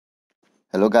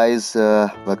Hello guys,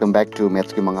 welcome back to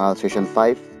Maths ki Mangal Session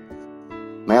 5.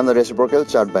 I am the reciprocal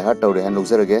chart by heart tawre han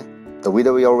lugzarage. The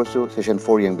video we are Session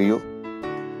 4 yang biyu.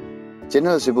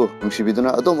 Channel sibu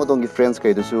nungsibiduna adom ki friends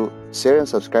kay dusu share and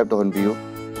subscribe to han biyu.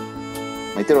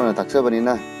 Maitero na taksa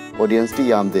banina audience ti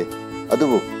yamde.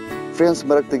 Adubu friends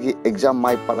maraktagi exam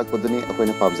mai palakpaduni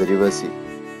akoina pabjariba si.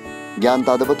 Gyan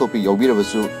tadaba topic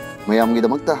yawbirabasu mayamgi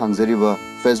damakta hangzariba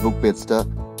Facebook page ta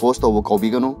post over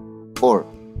kaubiganu or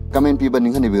comment piba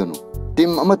ninghani biganu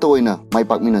team ama toina mai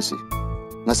pakminasi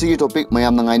ngasi gi topic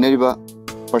mayam na ngainariba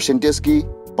percentage ki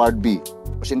part B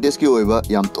percentage ki oiba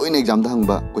yam toina exam da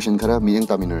hangba question khara miyang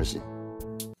taminarsi.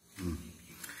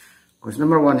 Question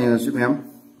number 1 is ma'am,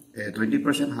 a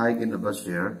 20% hike in the bus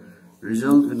fare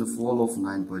result in the fall of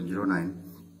 9.09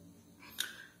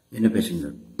 in a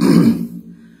passenger.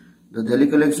 The daily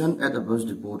collection at the bus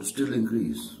depot still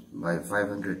increased by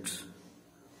 500.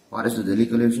 What is the daily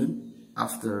collection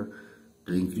after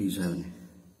the increase happening?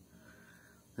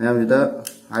 Now with the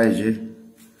high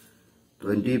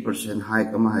 20%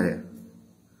 hike higher.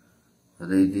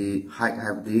 The hike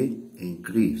have the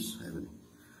increase happening.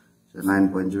 So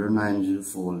 9.090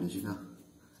 fall is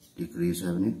decrease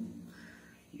happening.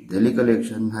 Daily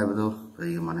collection have the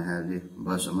have the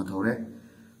bus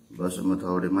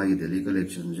magi daily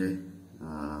collection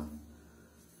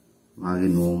magi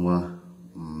noma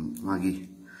magi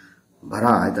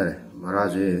bhara aitare bhara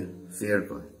fare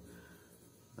ko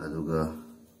aduga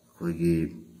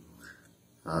koigi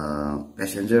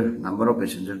passenger number of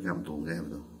passenger kam tonge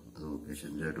habdo adu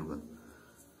passenger to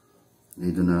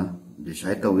niduna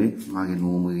decide tawi magi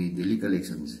noma gi daily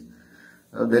collections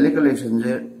daily collection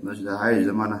masida high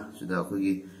zamana sida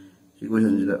koigi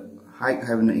situation sida hike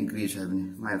having an increase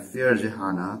having my fare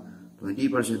hana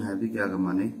 20% have kya ka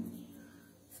mane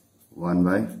 1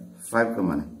 by 5 ka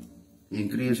mane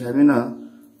increase having a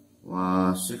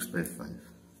 6 by 5.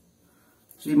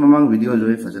 See mamang video jo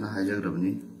fajana hijack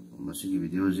rabni masi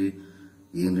video ji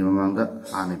yeng mamang da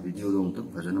hane video dong tak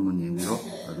fajana mun yeng ro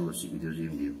adu si video ji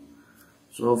yeng.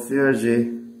 So fare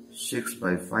 6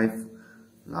 by 5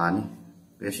 lani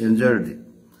passenger de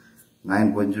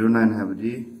 9.09 have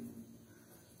the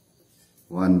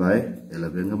 1 by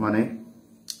 11 ka mane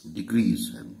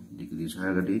decrease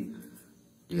higher the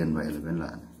 10 by 11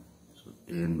 lani. So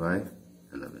 10 by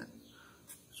 11.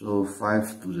 So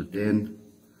 5 to the 10,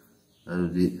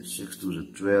 that is 6 to the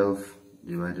 12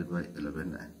 divided by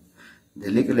 11.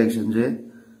 Daily collection je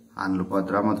han lupa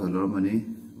drama tholor mani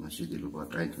masi di lupa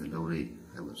try to lori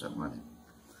have some money.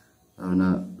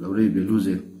 Avna lori value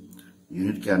je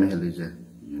unit kya ne hele je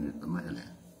unit amma hele.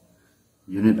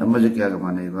 Unit amma je kya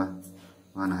kamane ba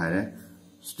man hare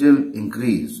still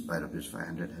increase by rupees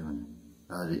 500 heaven.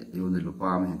 Ari even the lupa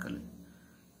am henkale.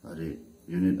 Ari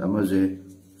unit amma je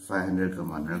 500 ka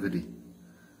man ragadi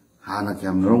hana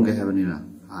kyam rong ge heaven na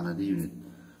hana di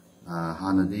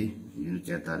unit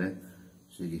kya tare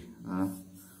sigi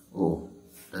oh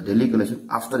the daily collection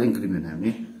after increment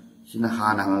heaven sina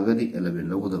hana ngagadi 11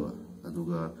 logudaba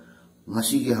aduga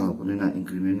ngasi ge hang punina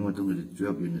increment matung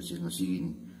 12 units ngasi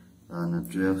ni na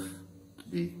 12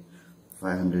 the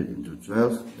 500 into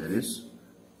 12 that is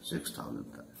 6,000.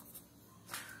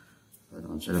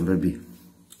 Answer number B.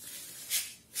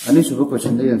 Any super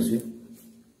question they answer.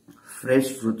 Fresh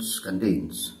fruits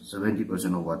contains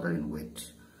 70% of water in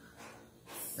weight.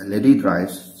 A lady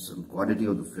dries some quantity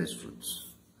of the fresh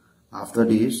fruits. After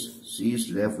this, she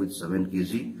is left with 7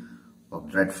 kg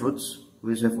of dried fruits,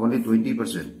 which have only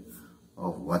 20%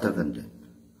 of water content.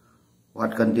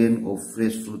 What content of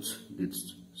fresh fruits did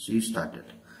she started?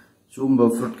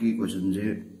 Sumba fruit ki question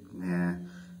je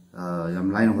yam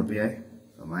line ho pi ai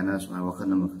minus my wakhan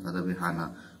nam thada be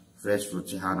hana fresh fruit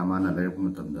se hana mana le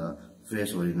matam da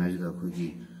fresh ori ngai da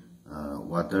khogi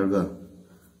water ga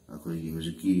khogi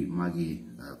hojiki magi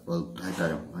pulp thai ta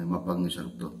mai mapang ni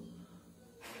saruk to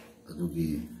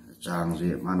adugi chang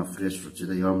je mana fresh fruit se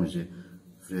da yom je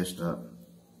fresh da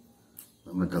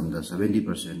matam da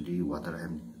 70% di water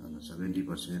ham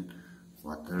 70%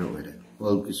 water ore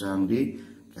pulp ki sang di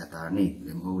Katani,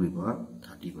 Limhoriba,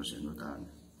 30% of Tarn.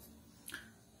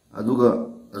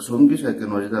 Aduga, a songi second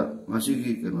was the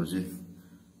Masiki Kenozi,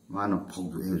 man of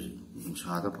Pogdu,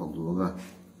 Nusada Pogduga,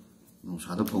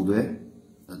 Nusada Pogdu,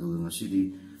 Aduga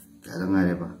city,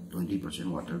 Kalamareba, 20%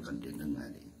 water content in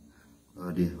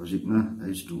Nadi. The Hosipna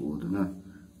is to Oduna,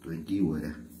 20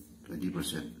 were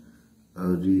 20%.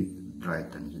 The dry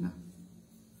Tanzina.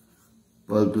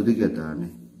 Pearl to the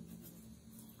Katani,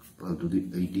 Pearl to the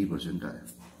 80% time.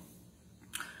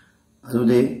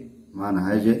 Adude man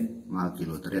haje ma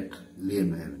kilo 3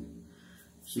 lem heaven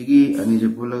sigi ani je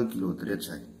pula kilo 3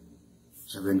 sai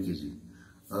 7 kg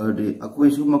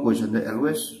question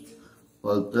always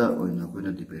bulta oina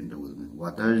koina depend tawudne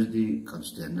water is the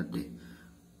constant nate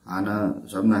ana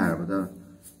samna harabada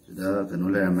sida kanu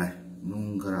lerame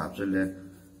nung khara hapsale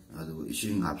adu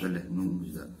ising hapsale nung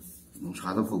sida nung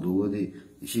sada fogdodi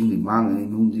ising ni mang ni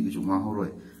nung di ki ma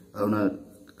horoi ana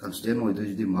constant oida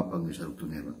di mapang ni saruk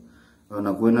tuneba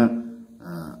ana koina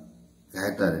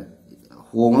kaitare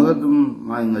honga dum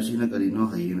mai ngasina kari no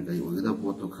hayin kai ogida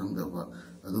poto khangda ba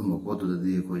adum poto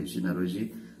di koi sinaroji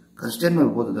constant ma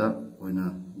poto da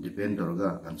oina depend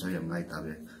dorga answer yam ngai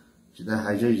tabe sida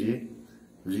hajeji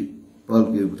ji pal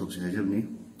ke butok se hajamni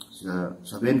sida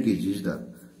 7 kg da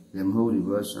lemho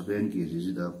river 7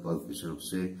 kg da pal ke saruk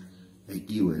se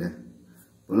 80 wele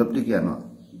polapti kya no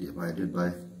divided by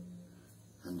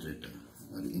 100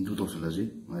 into to salaji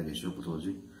mai ratio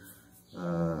putoji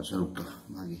saruk ta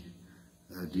magi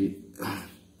di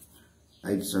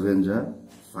 8 7 ja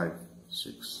 5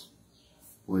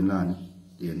 6 point line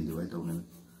 10 divide on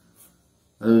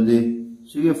adi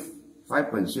sige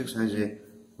 5.6 haje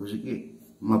hojiki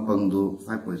mapang do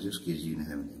 5.6 kg ne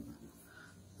hamne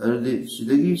adi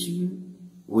sidagi sige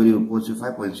oil pot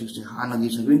 5.6 se hana gi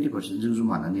 70% ju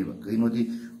mana ne ba kaino di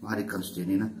mari constant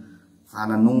ni na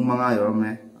hana nung manga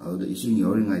yorme adu ising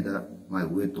yoring ai da mai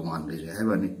weight tongan le je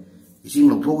habani ising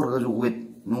lo thokra ga ju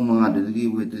weight nung manga de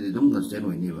weight de dum constant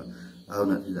oi ni ba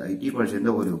adu 80% da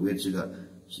oil weight siga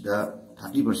sida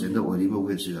 30% da oil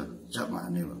weight siga chap ma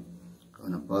ne ba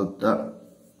kana palta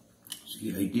sigi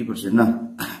 80% na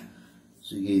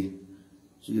sigi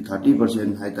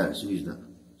 30% hai ta sigi da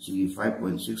sigi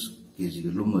 5.6 kg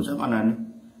ga lummo chap ma ne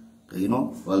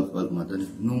kaino pal mata ni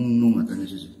nung mata ni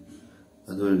sigi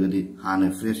adu ga di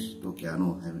hana fresh to kya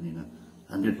no hai bani na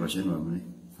 100% wa mani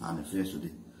hana fresh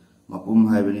di mapum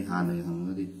hai bani hana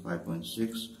hanga di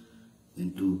 5.6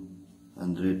 into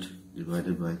 100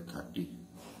 divided by 30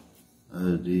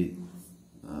 the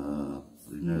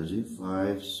energy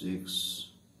 5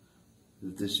 6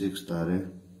 56 tare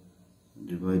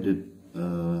divided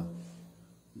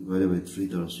by 3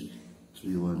 dollars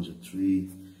 3 ones 3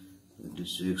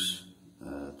 26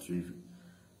 3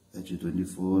 actually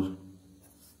 24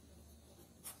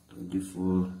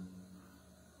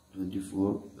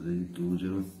 then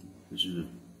 20 which is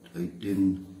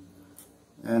 18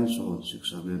 and so on 6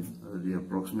 7 the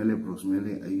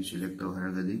approximately I select the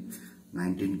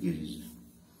 19 kg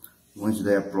once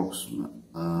the approximate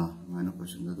minor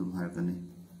question that dum harkani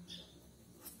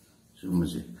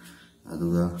sumase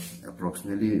aduga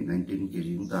approximately 19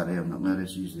 kg tare am na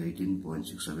is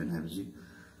 18.67 habji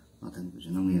nothing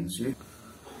question nang say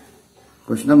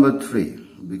question number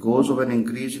 3 because of an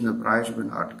increase in the price of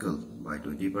an article by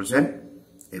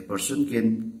 20% a person can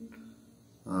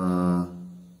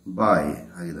buy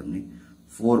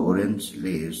 4 orange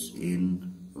layers in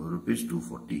rupees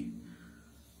 240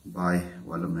 buy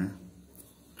wala mein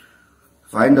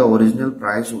find the original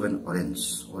price of an orange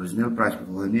original price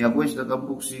ko ni agoi sta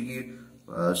kampuk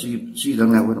si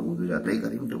dang na ko udu ja dai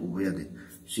karim to ubu ya de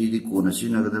si di ko na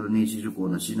sina gadab ni si ko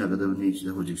na sina gadab ni si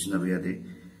hojik sina ya de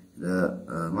the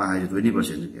ma ha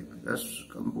 20% ke das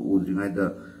kampu udu ngai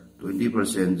da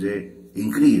 20% je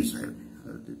increase hai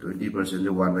 20%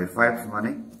 je 1 by 5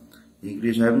 mane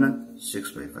increase hai na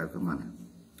 6 by 5 ka mane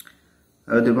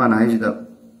adu man hai da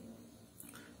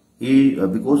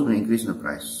because of an increase in the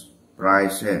price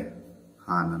hai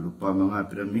hana lupa manga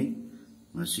pirami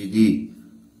masidi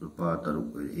lupa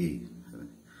taruk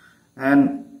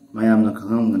and mayam na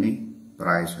khangam ngani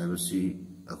price hai si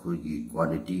akhoi gi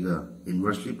quality ga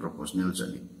inversely proportional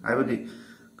chali hai badi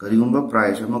karigumba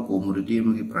price ama commodity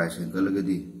ma gi price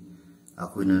galagadi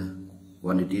akhoi na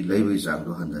quantity laibai jang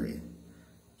do handare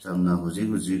samna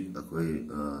hoji akhoi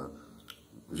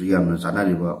hoji yamna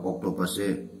chanari ba octopus se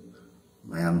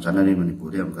mayam chanari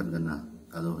manipur yam kan gana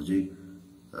ado hoji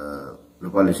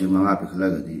lupa lising manga pe khala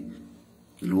gadi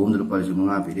kilo lupa lising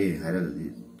manga pe re haira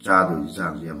gadi cha do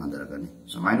jang yam handara kani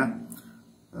samaina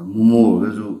mumo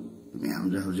gazu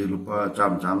mayam ja hoji lupa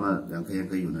cham yang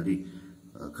kai yunari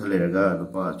khaleraga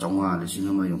lupa chonga lising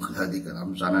ma yung khala di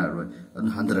karam chana ro an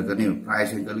handara kani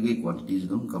price and kalgi quantities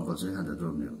dum compulsory handara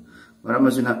ro ne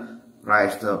maramasina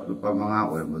price ta lupa manga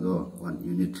oi bodo 1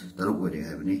 unit taruk oi re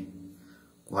habni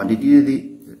quantity di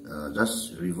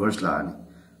just reverse la ni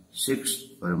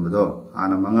 6 oi bodo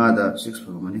ana manga da 6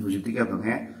 phamani hujiti ka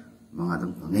phange manga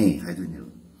dum phange hai du ne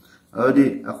adi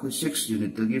akhu 6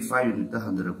 unit gi 5 unit ta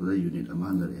handara ko unit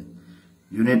ama handare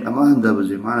unit ama handaba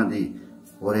je mana di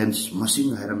orange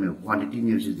machine hairame quantity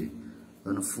ni ji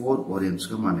and 4 orange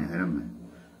ka mane hairame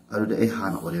adu ai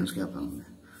han orange ka phange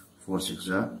 4 6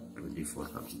 ja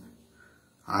 24 thousand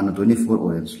ana 24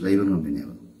 orange laiba ngam ne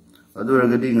adu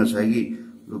ragadi ngasai gi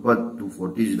lupa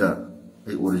 240 da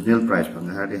the original price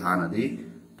panga hadi hana di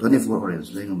 24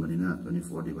 orange lenga manina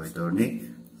 24 divided ni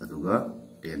aduga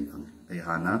 10 pang ai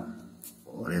hana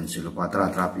orange lupa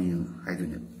 13 pi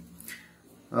haidune.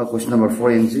 Question number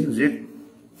 4 is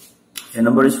a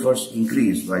number is first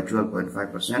increased by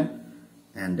 12.5%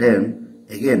 and then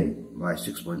again by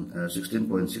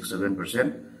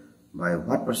 16.67%. By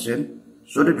what percent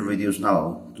should it reduce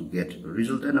now to get a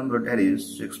resultant number that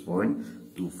is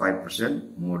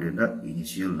 6.25% more than the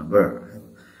initial number?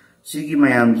 Sigi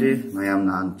mayam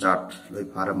nan chart loi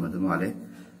phara madumale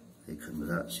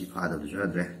ikhamda si phada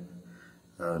jadre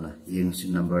na yeng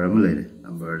sin number am lele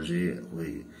number je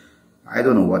we I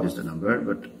don't know what is the number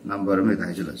but number am ta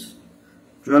hijelas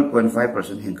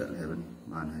 12.5% henkal heaven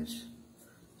man has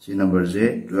si number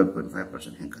je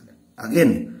 12.5% henkal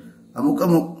again amuk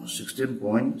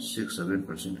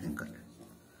 16.67% henkal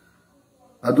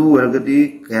adu ergadi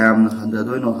kayam handa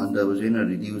do no handa bujena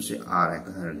reduce r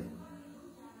ka harle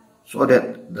so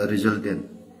that the resultant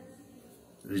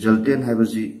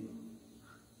habaji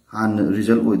han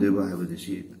result oideba habaji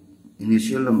si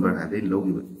initial number have in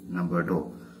logi number do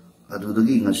adu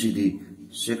dagi ngasi di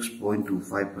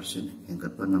 6.25%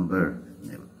 henkal pa number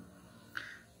neba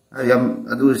ayam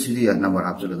adu sidi number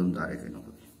abjala dum tare kai no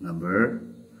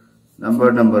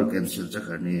number cancel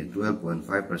chakarni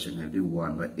 12.5% have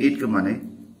 1 by 8 ka mane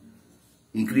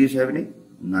increase have ni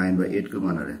 9 by 8 ka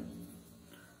manare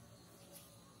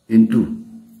into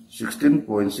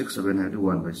 16.67 have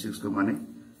 1 by 6 ka mane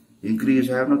increase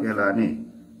have no kela ni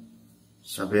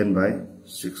 7 by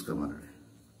 6 ka manare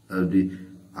the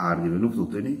r gi value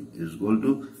to ni is equal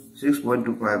to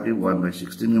 6.25 1 by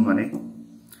 16 ka mane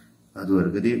adu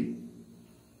ergadi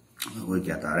wo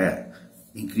kya tare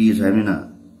increase have ni na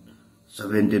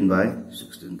 17 by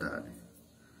 16 tare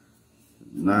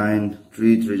 9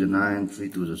 3 3 is 9 3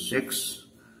 2 is 6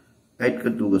 8 ka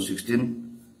 2 is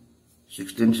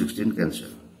 16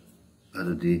 cancel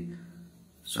adu di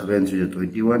 7 3 is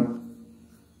 21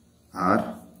 r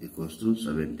equals to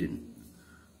 17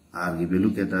 r ki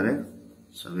value kya tare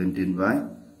 17 by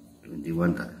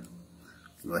 21 tare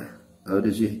loi adu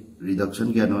di reduction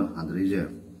kya no 100 is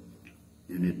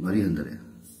unit mari 100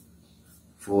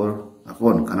 4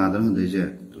 upon Canada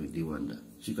 21 da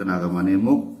si kanaga mane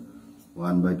mo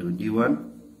 1 by 21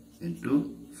 into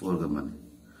 4 ga mane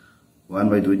 1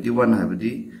 by 21 have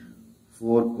the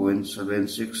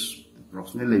 4.76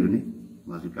 approximately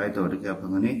multiply to the kya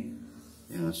phangani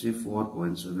yang si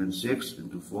 4.76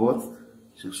 into 4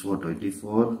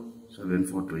 6424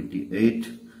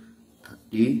 7428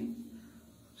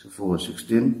 30 so 4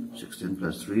 16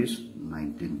 plus 3 is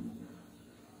 19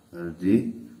 the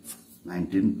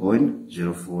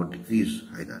 19.04 degrees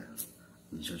haida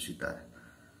answer sita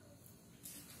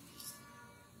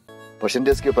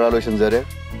percentage ke paralotion jare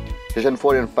session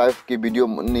 4 and 5 ki video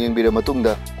ning bira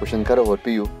matungda question kara hot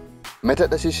piu method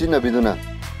asi sina biduna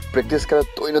practice kara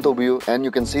toina to biu and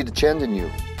you can see the change in you.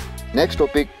 Next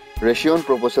topic ratio and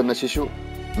proportion na sisu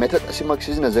method asimak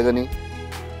sina jagani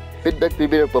feedback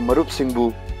pibira pa marup singbu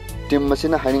team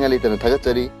masina haininga litana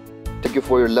thagachari. Thank you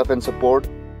for your love and support.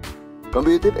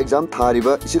 Competitive exam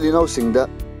thariba isilinaw singda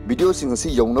video sing asi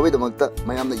yongnabai damakta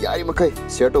mayamna yari makai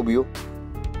share to biu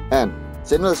and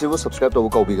channel sibu subscribe to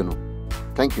kau bigano.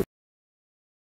 Thank you.